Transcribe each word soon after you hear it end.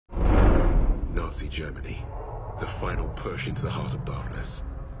Nazi Germany. The final push into the heart of darkness.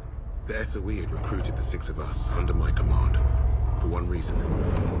 The SOE had recruited the six of us under my command. For one reason.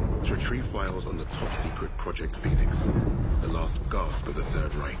 To retrieve files on the top-secret Project Phoenix. The last gasp of the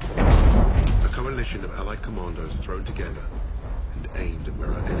Third Reich. A coalition of Allied commandos thrown together and aimed at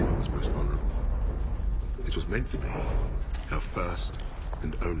where our enemy was most vulnerable. This was meant to be our first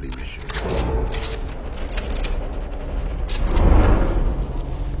and only mission.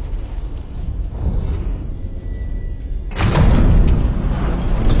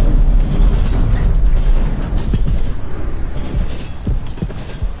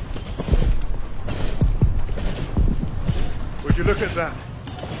 Would you look at that?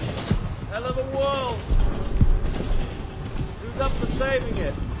 Hell of a world! Who's up for saving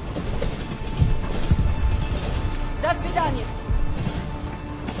it? До свидания.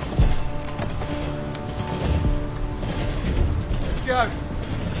 Let's go.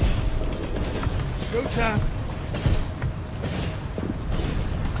 Showtime.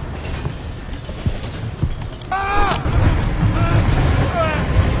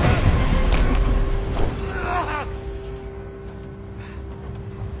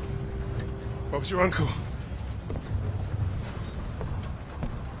 What was your uncle?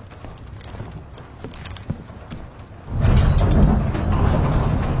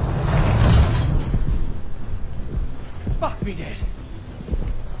 Fuck me dead.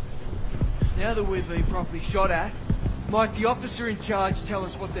 Now that we've been properly shot at, might the officer in charge tell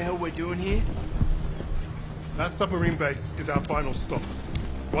us what the hell we're doing here? That submarine base is our final stop.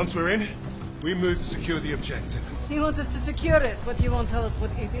 Once we're in, we move to secure the objective. He wants us to secure it, but he won't tell us what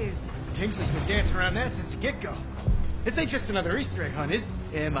it is. Kingsley's been dancing around that since the get-go. This ain't just another Easter egg hunt, is it?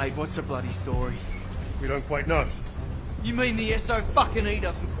 Yeah, mate, what's the bloody story? We don't quite know. You mean the SO fucking E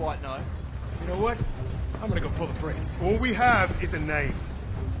doesn't quite know? You know what? I'm gonna go pull the brakes. All we have is a name.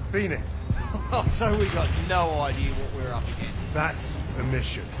 Phoenix. Oh, so we got no idea what we're up against. That's the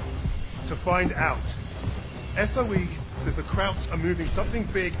mission. To find out. SOE says the Krauts are moving something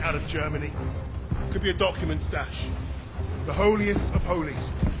big out of Germany. Could be a document stash. The holiest of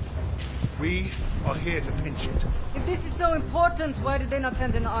holies. We are here to pinch it. If this is so important, why did they not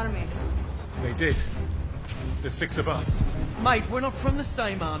send an army? They did. The six of us. Mate, we're not from the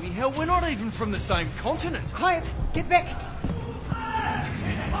same army. Hell, we're not even from the same continent. Quiet! Get back!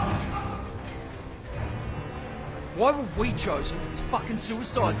 Why were we chosen for this fucking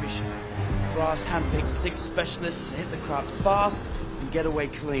suicide mission? Brass handpicked six specialists to hit the crowds fast and get away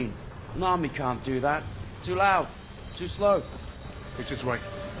clean. An army can't do that. Too loud. Too slow. Richard's right.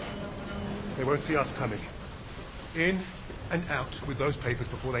 They won't see us coming. In and out with those papers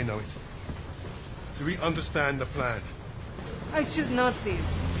before they know it. Do we understand the plan? I shoot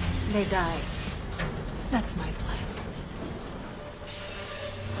Nazis. They die. That's my plan.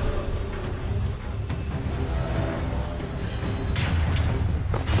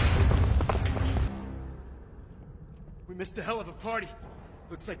 We missed a hell of a party.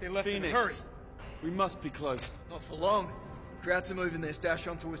 Looks like they left in a Phoenix. hurry. We must be close. Not for long. Krauts are moving their stash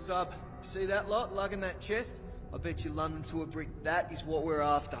onto a sub. See that lot lugging that chest? I bet you London to a brick that is what we're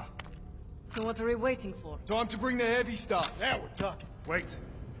after. So what are we waiting for? Time to bring the heavy stuff. Now we're talking. Wait.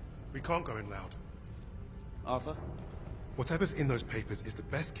 We can't go in loud. Arthur? Whatever's in those papers is the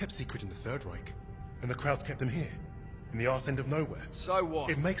best kept secret in the Third Reich. And the Krauts kept them here. In the arse end of nowhere. So what?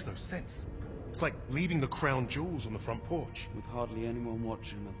 It makes no sense. It's like leaving the crown jewels on the front porch. With hardly anyone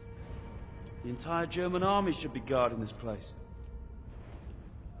watching them. The entire German army should be guarding this place.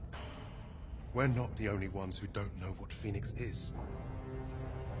 We're not the only ones who don't know what Phoenix is.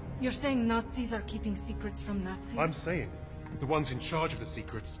 You're saying Nazis are keeping secrets from Nazis? I'm saying the ones in charge of the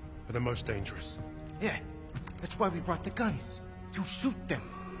secrets are the most dangerous. Yeah, that's why we brought the guns. To shoot them.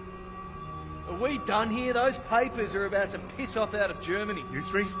 Are we done here? Those papers are about to piss off out of Germany. You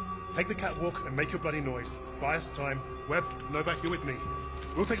three, take the catwalk and make your bloody noise. Buy us time. Webb, Novak, you're with me.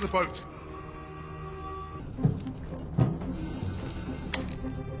 We'll take the boat.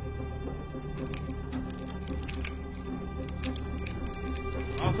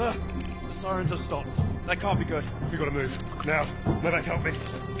 Arthur? The sirens are stopped. That can't be good. We gotta move. Now, Novak, help me.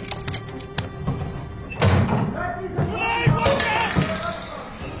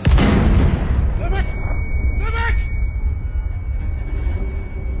 Novak! Novak!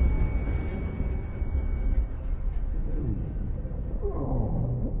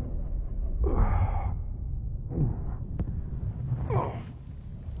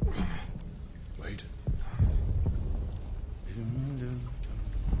 Wait.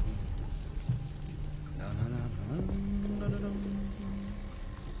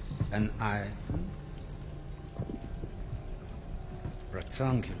 An iPhone?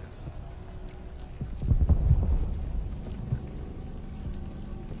 Rectangulars.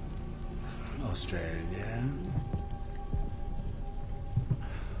 Australian.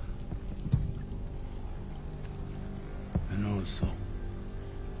 And also,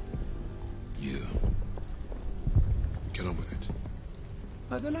 you. Get on with it.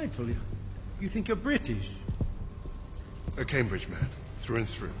 Delightful. You think you're British? A Cambridge man, through and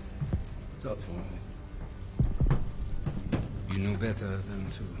through. So, you know better than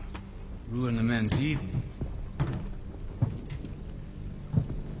to ruin a man's evening.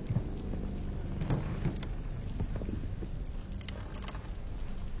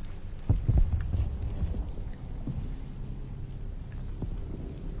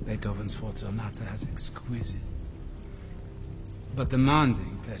 Beethoven's Fourth Sonata has exquisite, but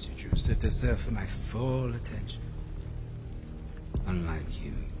demanding passages that deserve my full attention. Unlike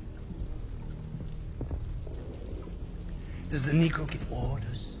you. Does the Nico give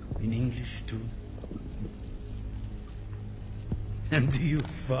orders in English too? And do you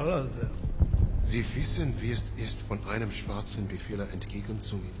follow them? Sie wissen, wie es ist, von einem schwarzen Befehler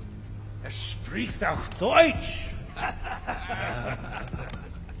entgegenzunehmen. Spricht auch Deutsch!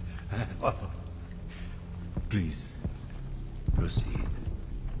 Please, proceed.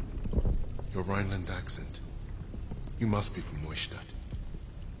 Your Rhineland accent. You must be from Neustadt.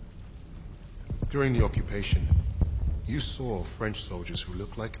 During the occupation, you saw French soldiers who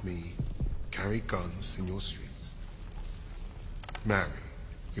look like me carry guns in your streets. Marry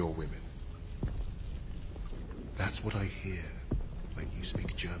your women. That's what I hear when you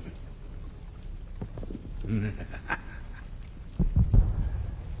speak German.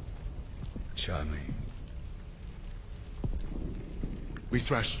 Charming. We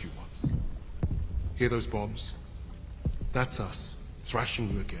thrashed you once. Hear those bombs? That's us, thrashing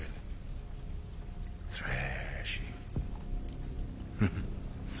you again. Thrashing.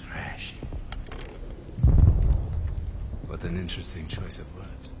 Thrashing. What an interesting choice of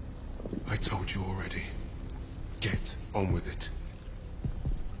words. I told you already. Get on with it.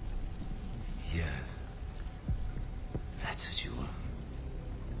 Yes. That's what you want.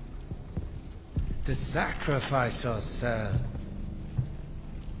 To sacrifice yourself.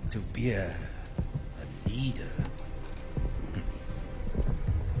 To be a leader.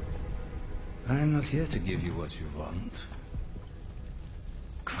 I'm not here to give you what you want.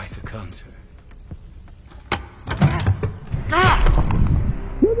 Quite the contrary.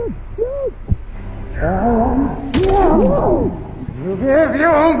 You give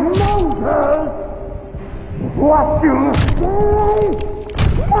your mothers what you say.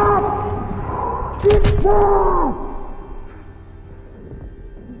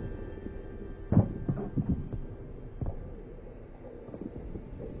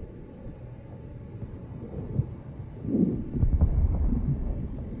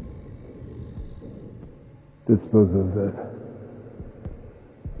 Dispose of that.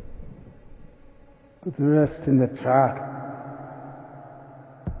 Put the rest in the truck.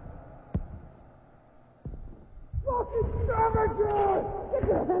 Fucking savages! Get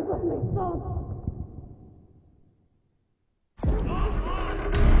your hands off me, son!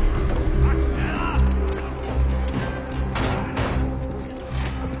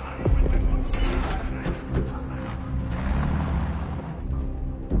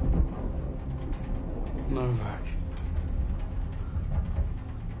 Novak.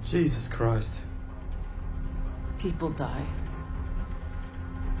 Jesus Christ. People die.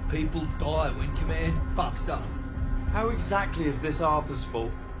 People die when command fucks up. How exactly is this Arthur's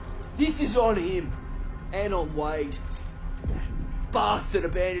fault? This is on him. And on Wade. Bastard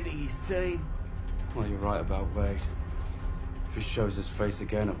abandoning his team. Well, you're right about Wade. If he shows his face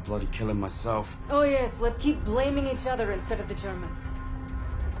again, I'll bloody kill him myself. Oh yes, let's keep blaming each other instead of the Germans.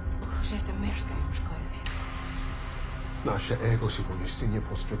 Nasze ego się pomieści nie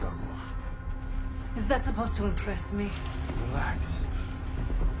postrzegamy. Is that supposed to impress me? Relax.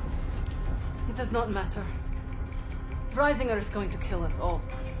 It does not matter. Freisinger is going to kill us all.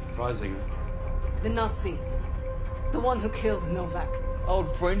 Freisinger? The Nazi. The one who killed Novak.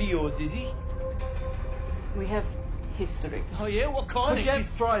 Old friend of yours, is he? We have history. Oh yeah? What kind Forget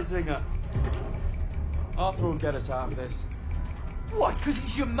of... Freisinger! Arthur will get us out of this. What, because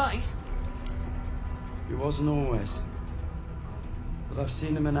he's your mate? He wasn't always. But I've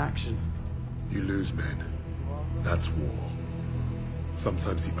seen him in action. You lose men. That's war.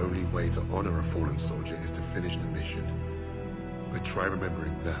 Sometimes the only way to honor a fallen soldier is to finish the mission. But try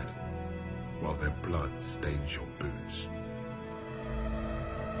remembering that while their blood stains your boots.